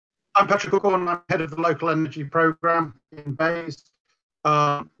I'm Patrick Hawthorne. I'm head of the local energy programme in Bays.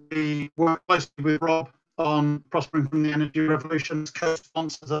 We work closely with Rob on Prospering from the Energy Revolution,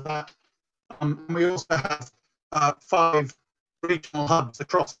 co-sponsors of that. And we also have 5 regional hubs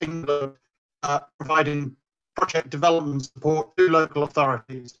across England providing project development support to local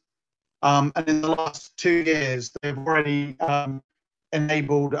authorities. And in the last 2 years, they've already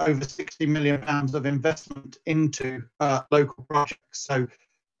enabled over £60 million of investment into local projects. So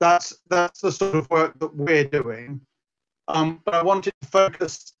that's the sort of work that we're doing. But I wanted to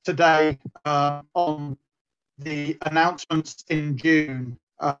focus today on the announcements in June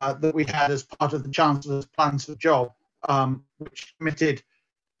that we had as part of the Chancellor's Plans for Job, which committed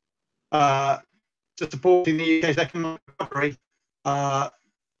to supporting the UK's economic recovery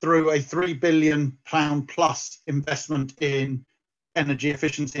through a £3 billion plus investment in energy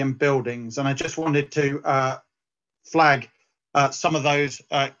efficiency and buildings. And I just wanted to flag some of those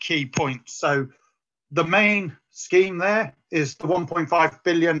key points. So the main scheme there is the 1.5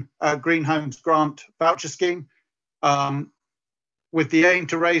 billion Green Homes Grant Voucher Scheme, with the aim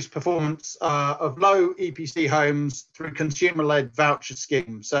to raise performance of low EPC homes through consumer-led voucher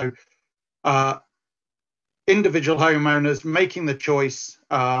schemes. So individual homeowners making the choice,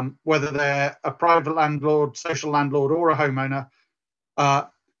 whether they're a private landlord, social landlord, or a homeowner,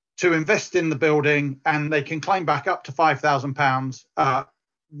 to invest in the building, and they can claim back up to £5,000,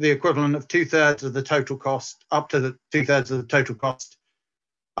 the equivalent of 2/3 of the total cost, up to the 2/3 of the total cost,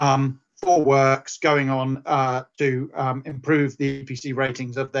 for works going on to improve the EPC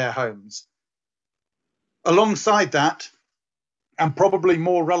ratings of their homes. Alongside that, and probably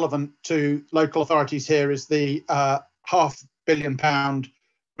more relevant to local authorities here, is the £500 million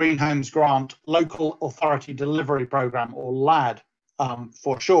Green Homes Grant Local Authority Delivery Programme, or LAD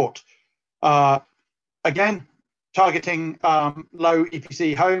for short. Again, targeting low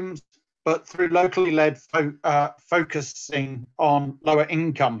EPC homes, but through locally led focusing on lower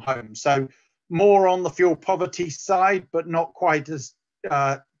income homes. So more on the fuel poverty side, but not quite as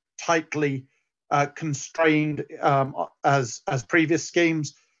tightly constrained as previous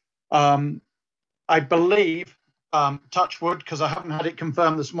schemes. I believe, touch wood, because I haven't had it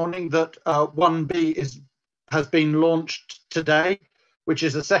confirmed this morning, that 1B has been launched today, which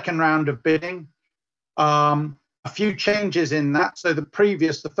is a second round of bidding. A few changes in that. So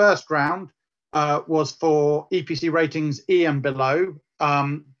the first round was for EPC ratings E and below.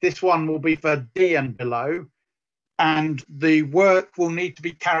 This one will be for D and below. And the work will need to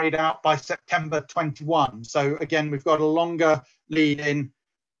be carried out by September 21. So again, we've got a longer lead in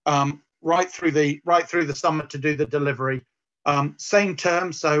right through the summer to do the delivery. Same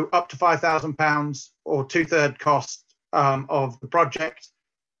terms, so up to £5,000 or 2/3 cost of the project,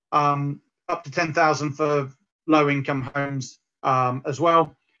 up to £10,000 for low-income homes as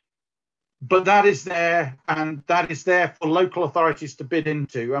well. But that is there, and that is there for local authorities to bid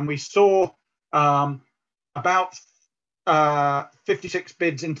into. And we saw about 56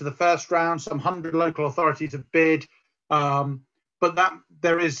 bids into the first round. Some 100 local authorities have bid, but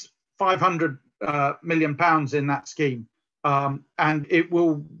there is £500 million in that scheme, and it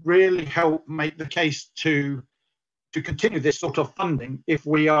will really help make the case to continue this sort of funding if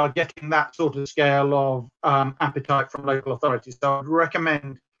we are getting that sort of scale of appetite from local authorities. So I'd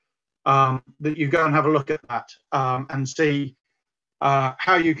recommend that you go and have a look at that and see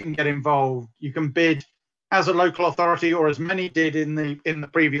how you can get involved. You can bid as a local authority, or as many did in the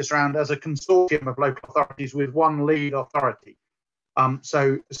previous round, as a consortium of local authorities with one lead authority.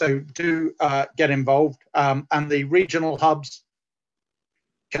 So do get involved, and the regional hubs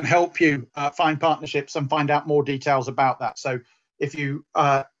can help you find partnerships and find out more details about that. So if you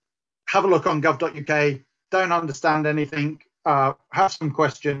have a look on gov.uk, don't understand anything, have some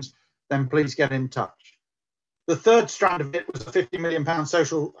questions, then please get in touch. The third strand of it was a £50 million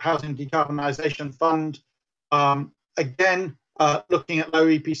social housing decarbonisation fund. Again, looking at low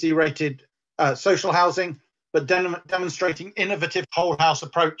EPC rated social housing, but demonstrating innovative whole house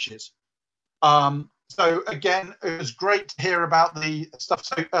approaches. So again, it was great to hear about the stuff.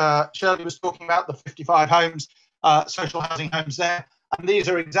 So Shirley was talking about the 55 homes, social housing homes there, and these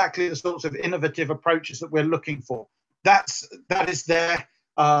are exactly the sorts of innovative approaches that we're looking for. That is there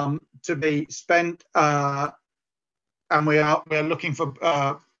to be spent, and we are looking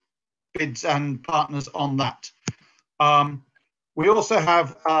for bids and partners on that. We also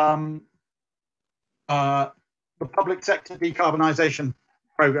have the public sector decarbonisation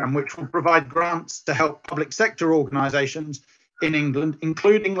programme, which will provide grants to help public sector organisations in England,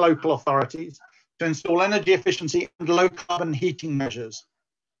 including local authorities, to install energy efficiency and low carbon heating measures,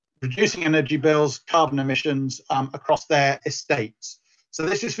 reducing energy bills, carbon emissions across their estates. So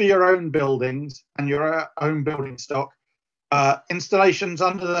this is for your own buildings and your own building stock. Installations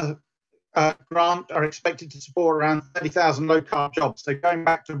under the grant are expected to support around 30,000 low-carb jobs. So going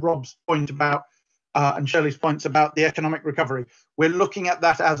back to Rob's point about and Shirley's points about the economic recovery, we're looking at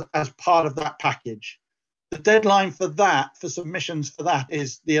that as part of that package. The deadline for that, for submissions for that,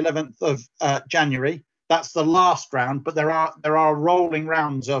 is the 11th of January. That's the last round, but there are rolling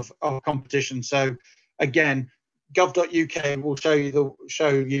rounds of competition. So again, gov.uk will show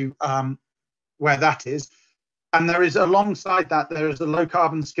you where that is. And there is, alongside that, there is the Low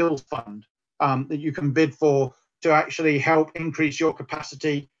Carbon Skills Fund that you can bid for to actually help increase your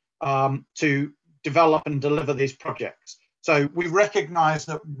capacity to develop and deliver these projects. So we recognise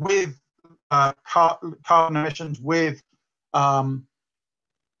that with carbon emissions, with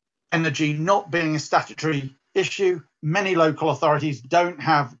energy not being a statutory issue, many local authorities don't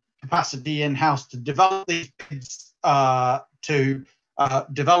have capacity in-house to develop these bids, to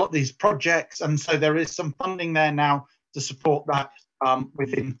develop these projects, and so there is some funding there now to support that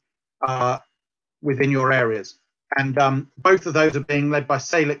within your areas. And both of those are being led by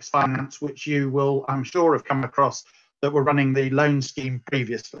Salix Finance, which you will, I'm sure, have come across, that were running the loan scheme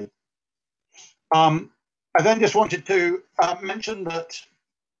previously. I then just wanted to mention that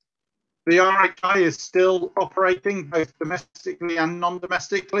the RHI is still operating both domestically and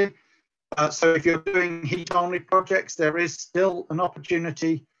non-domestically. So if you're doing heat-only projects, there is still an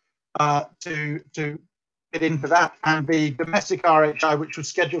opportunity to get into that. And the domestic RHI, which was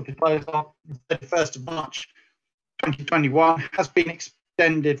scheduled to close on the 31st of March 2021, has been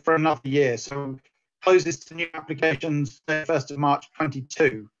extended for another year. So closes to new applications 31st of March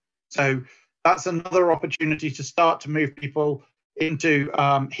 22. So that's another opportunity to start to move people into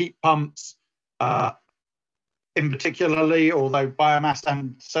heat pumps, in particularly, although biomass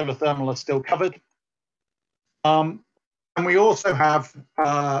and solar thermal are still covered. And we also have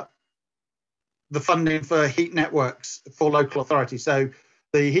the funding for heat networks for local authorities. So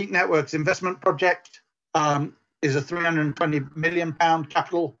the Heat Networks Investment Project is a £320 million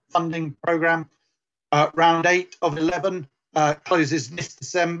capital funding programme. Round 8 of 11 closes this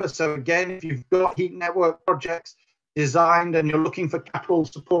December. So again, if you've got heat network projects designed and you're looking for capital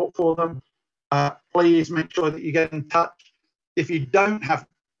support for them, please make sure that you get in touch. If you don't have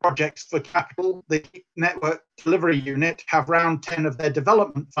projects for capital, the Heat Network Delivery Unit have round 10 of their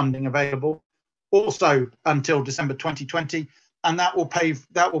development funding available, also until December 2020, and that will pay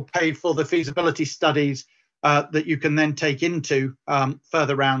for the feasibility studies that you can then take into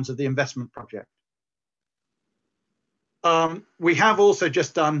further rounds of the investment project. We have also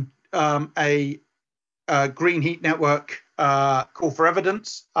just done a Green Heat Network call for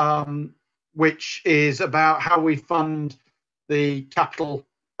evidence, which is about how we fund the capital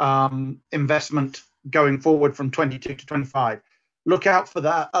investment going forward from 22 to 25. Look out for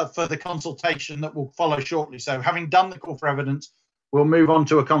that, for the consultation that will follow shortly. So having done the call for evidence, we'll move on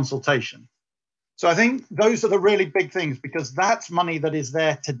to a consultation. So I think those are the really big things, because that's money that is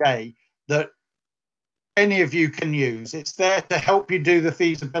there today that any of you can use. It's there to help you do the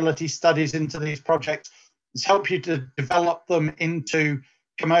feasibility studies into these projects. It's help you to develop them into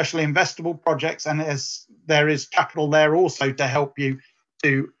commercially investable projects, and there is capital there also to help you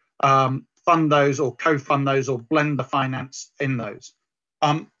to fund those or co-fund those or blend the finance in those.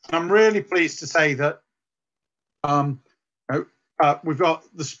 And I'm really pleased to say that we've got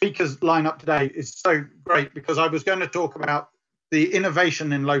the speakers line up today is so great, because I was going to talk about the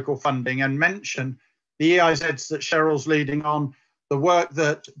innovation in local funding and mention the EIZs that Cheryl's leading on, the work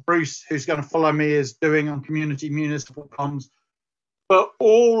that Bruce, who's going to follow me, is doing on community municipal comms. But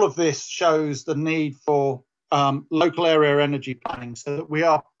all of this shows the need for local area energy planning, so that we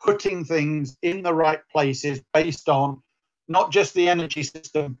are putting things in the right places based on not just the energy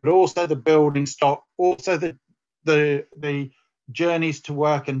system, but also the building stock, also the journeys to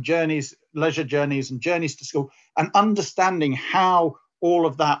work and journeys, leisure journeys and journeys to school, and understanding how all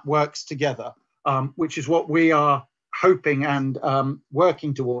of that works together, which is what we are hoping and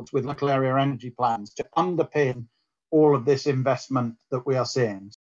working towards with local area energy plans to underpin all of this investment that we are seeing.